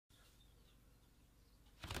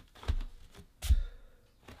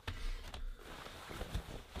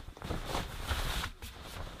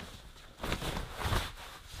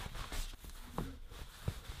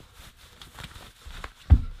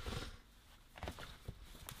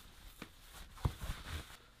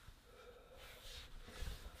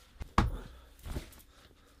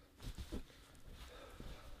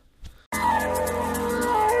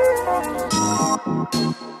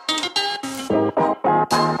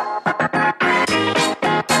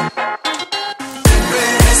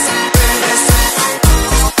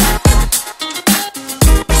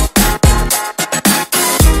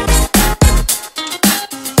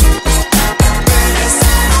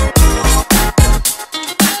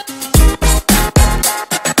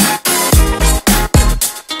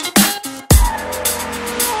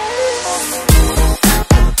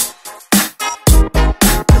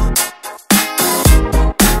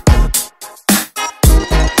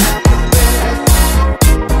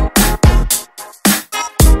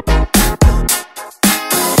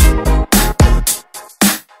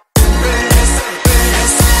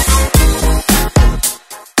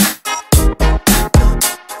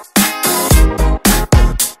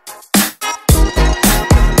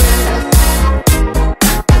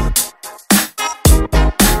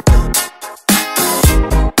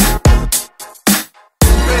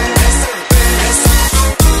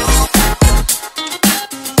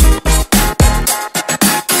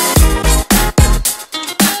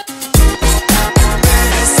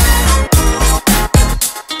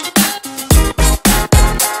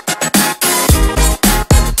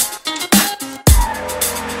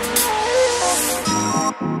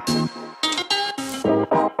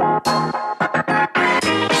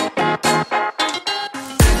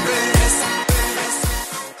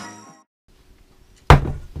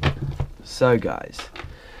So guys,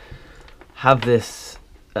 have this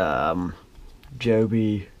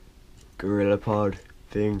Joby GorillaPod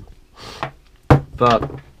thing, but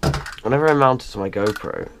whenever I mount it to my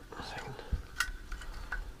GoPro,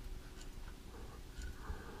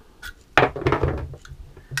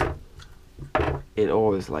 it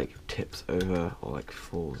always like tips over or like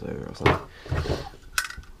falls over or something.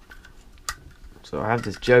 So I have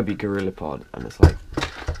this Joby GorillaPod and it's like,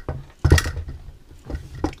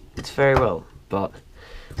 it's very well, but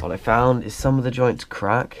what I found is some of the joints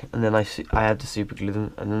crack, and then I had to super glue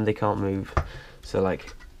them, and then they can't move. So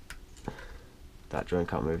like, that joint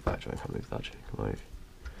can't move, that joint can't move, that joint can't move.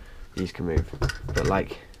 These can move, but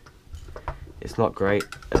like, it's not great,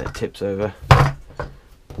 and it tips over.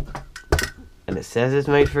 And it says it's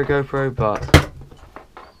made for a GoPro, but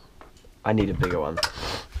I need a bigger one.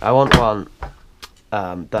 I want one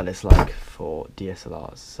that is like for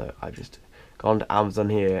DSLRs. So I've just gone to Amazon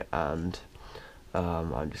here, and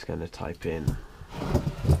I'm just going to type in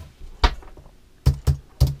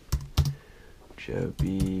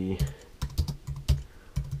Joby.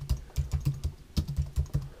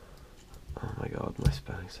 Oh my god, my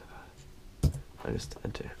spelling's so bad. I just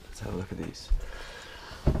enter. Let's have a look at these.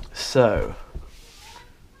 So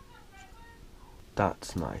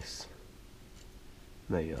that's nice.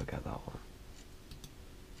 Maybe I'll get that one.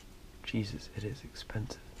 Jesus, it is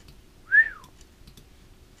expensive.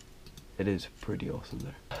 It is pretty awesome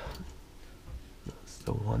though. That's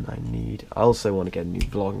the one I need. I also want to get a new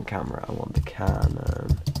vlogging camera. I want the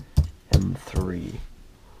Canon M3.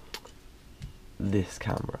 This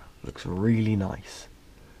camera looks really nice.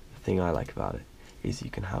 The thing I like about it is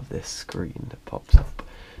you can have this screen that pops up.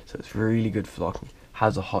 So it's really good for vlogging.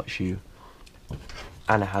 Has a hot shoe,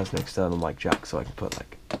 and it has an external mic jack, so I can put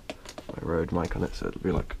like my Rode mic on it, so it'll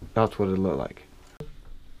be like, that's what it'll look like.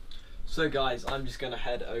 So guys, I'm just gonna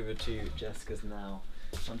head over to Jessica's now.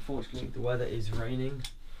 Unfortunately, the weather is raining,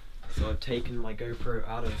 so I've taken my GoPro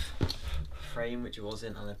out of frame, which it was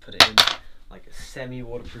in, and I put it in like a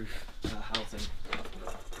semi-waterproof housing.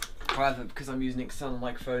 However, because I'm using an external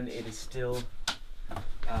microphone, it is still,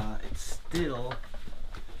 it's still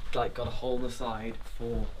like got a hole in the side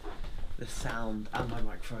for the sound, and my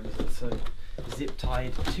microphone is also zip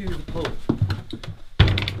tied to the pole.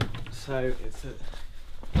 So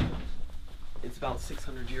it's about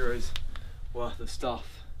 600 euros worth of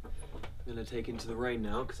stuff I'm going to take into the rain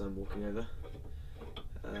now because I'm walking over.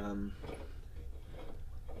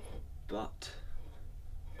 But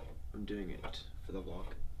I'm doing it for the vlog.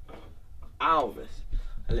 Ow!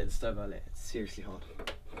 I lit the stove earlier. It's seriously hot.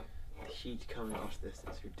 The heat coming off this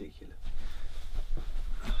is ridiculous.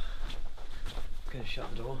 I'm going to shut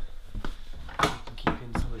the door and keep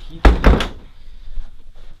in some of the heat.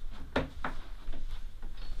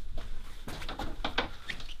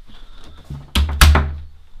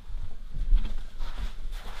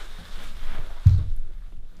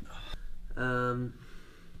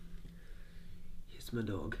 Here's my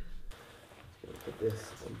dog. Gonna put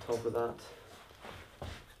this on top of that.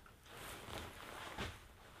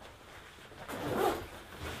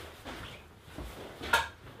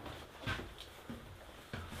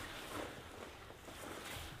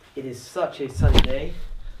 It is such a sunny day.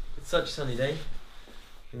 It's such a sunny day.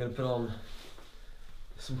 I'm gonna put on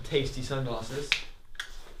some tasty sunglasses.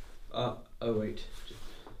 Oh wait.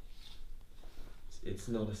 It's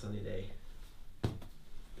not a sunny day.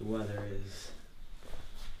 The weather is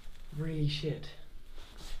really shit.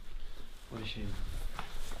 What a shame.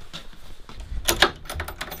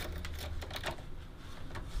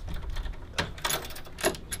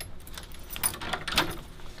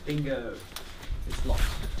 Bingo. It's locked.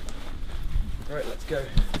 Alright, let's go.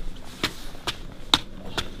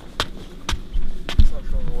 It's not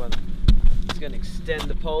from the weather. Just going to extend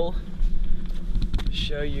the pole to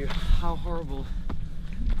show you how horrible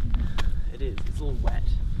it is. It's all wet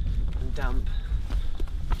and damp.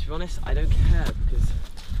 To be honest, I don't care because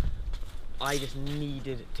I just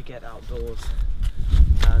needed to get outdoors,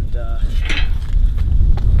 and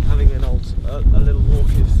having a little walk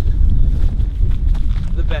is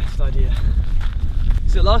the best idea.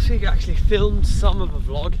 So last week I actually filmed some of a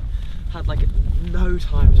vlog, had like no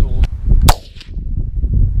time at all.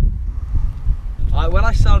 When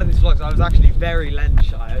I started these vlogs, I was actually very lens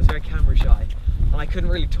shy, I was very camera shy, and I couldn't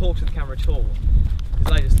really talk to the camera at all,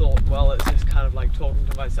 because I just thought, well, it's just kind of like talking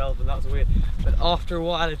to myself, and that's weird. But after a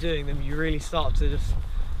while of doing them, you really start to just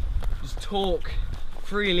talk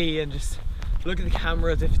freely and just look at the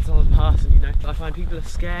camera as if it's another person, you know. I find people are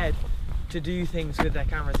scared to do things with their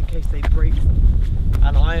cameras in case they break them,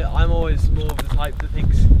 and I'm always more of the type that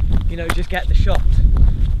thinks, you know, just get the shot.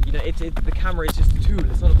 You know, the camera is just a tool,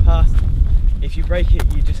 it's not a person. if you break it,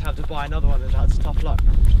 you just have to buy another one, and that's tough luck.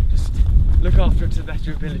 Just look after it to the best of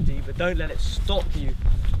your ability, but don't let it stop you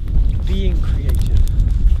being creative.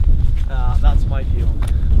 That's my view on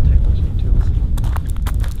technology and tools.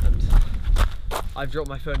 And I've dropped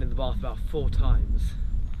my phone in the bath about 4 times.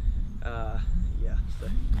 Yeah, so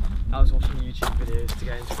I was watching YouTube videos to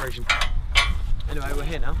get inspiration. Anyway, we're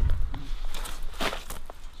here now.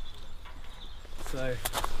 So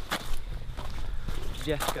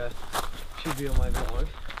Jessica should be on my vlog.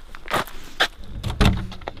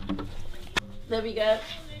 There we go.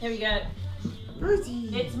 Here we go.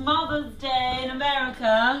 It's Mother's Day in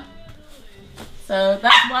America. So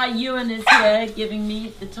that's why Ewan is here giving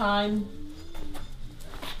me the time.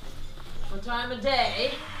 What time of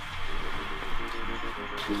day?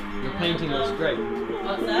 Your painting looks great.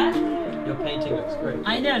 What's that? Your painting looks great.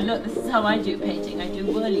 I know, look, this is how I do painting. I do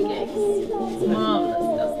whirligigs. It's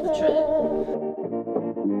marvellous, that's the trick.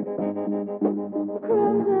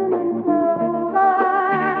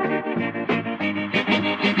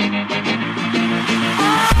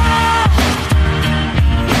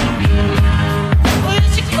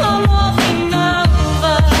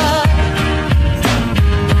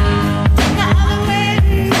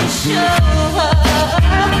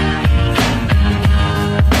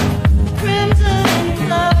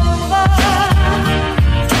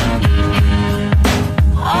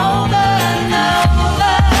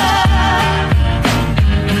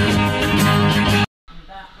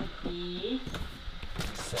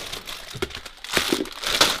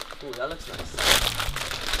 Ooh, that looks nice.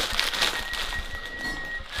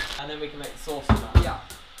 And then we can make the sauce on that. Yeah.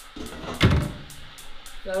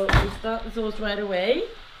 So we start the sauce right away.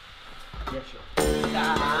 Yeah, sure.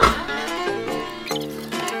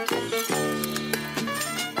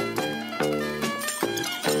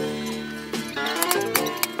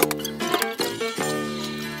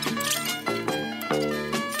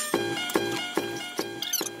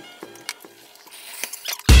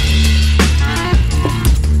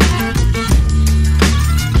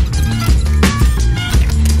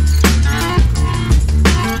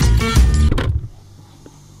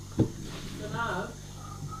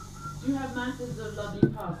 Do you have masses of lovely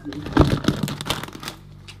parsley?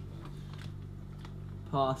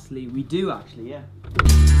 Parsley, we do actually, yeah.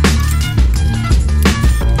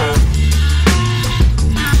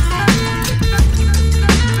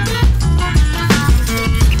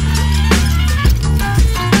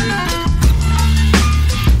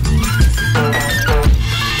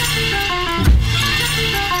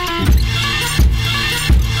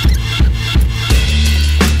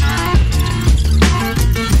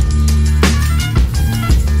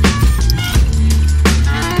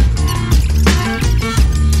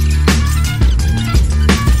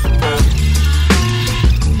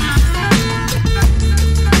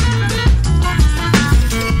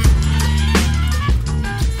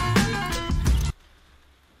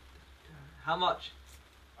 How much?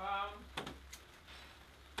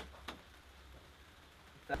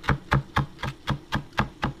 I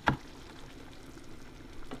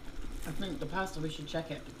think the pasta, we should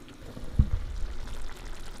check it.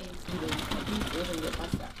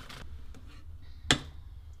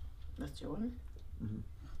 That's your one. Mm-hmm.